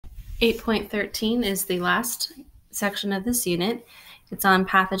8.13 is the last section of this unit. It's on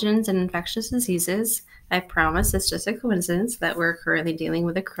pathogens and infectious diseases. I promise it's just a coincidence that we're currently dealing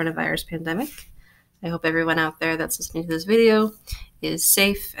with a coronavirus pandemic. I hope everyone out there that's listening to this video is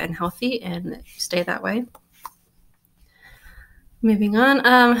safe and healthy and stay that way. Moving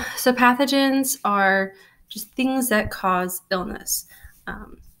on. So pathogens are just things that cause illness.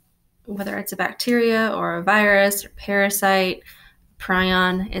 Whether it's a bacteria or a virus or parasite,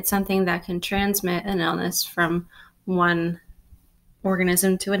 prion, it's something that can transmit an illness from one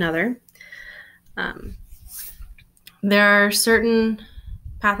organism to another. There are certain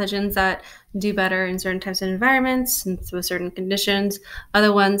pathogens that do better in certain types of environments and with certain conditions,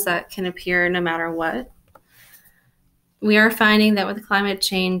 other ones that can appear no matter what. We are finding that with climate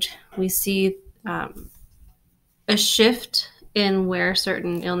change, we see a shift in where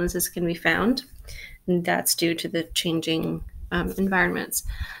certain illnesses can be found, and that's due to the changing environments.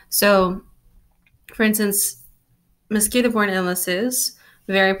 So, for instance, mosquito-borne illnesses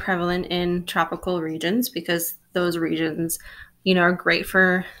very prevalent in tropical regions because those regions, are great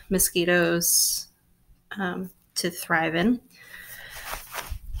for mosquitoes to thrive in.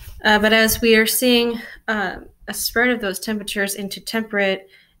 But as we are seeing a spread of those temperatures into temperate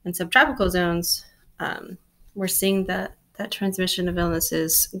and subtropical zones, we're seeing that transmission of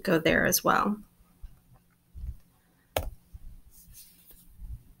illnesses go there as well.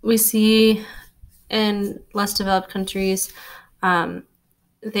 We see in less developed countries,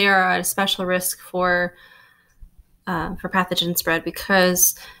 they are at a special risk for pathogen spread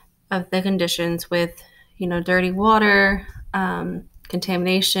because of the conditions with, dirty water,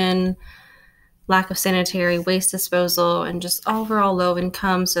 contamination, lack of sanitary waste disposal, and just overall low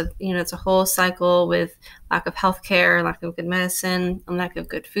income. So, it's a whole cycle with lack of healthcare, lack of good medicine, and lack of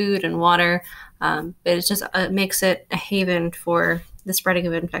good food and water. But it makes it a haven for the spreading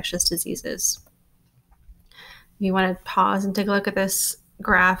of infectious diseases. If you want to pause and take a look at this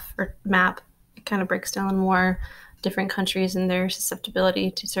graph or map, it kind of breaks down more different countries and their susceptibility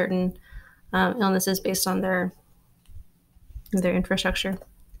to certain illnesses based on their infrastructure.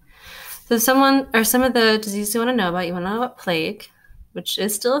 So some of the diseases you want to know about plague, which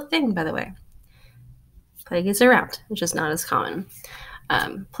is still a thing, by the way. Plague is around, which is not as common.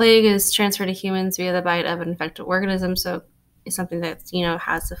 Plague is transferred to humans via the bite of an infected organism, so it's something that,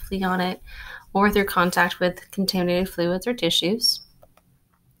 has a flea on it, or through contact with contaminated fluids or tissues.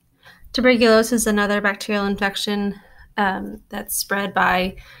 Tuberculosis is another bacterial infection that's spread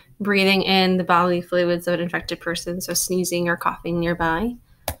by breathing in the bodily fluids of an infected person, so sneezing or coughing nearby.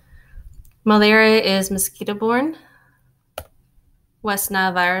 Malaria is mosquito-borne. West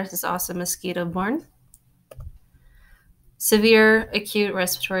Nile virus is also mosquito-borne. Severe acute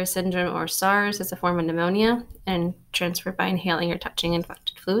respiratory syndrome, or SARS, is a form of pneumonia and transferred by inhaling or touching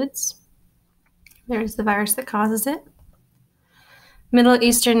infected fluids. There's the virus that causes it. Middle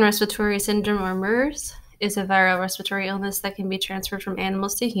Eastern respiratory syndrome, or MERS, is a viral respiratory illness that can be transferred from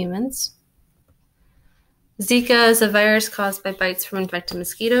animals to humans. Zika is a virus caused by bites from infected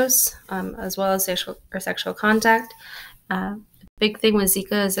mosquitoes, as well as sexual contact. The big thing with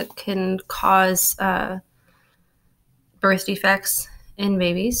Zika is it can cause birth defects in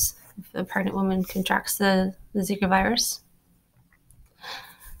babies if a pregnant woman contracts the Zika virus.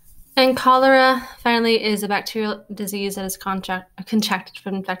 And cholera, finally, is a bacterial disease that is contracted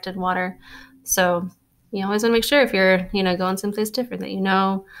from infected water. So you always want to make sure if you're, going someplace different that you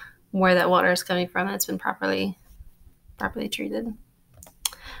know where that water is coming from and it's been properly treated. All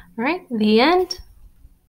right, the end.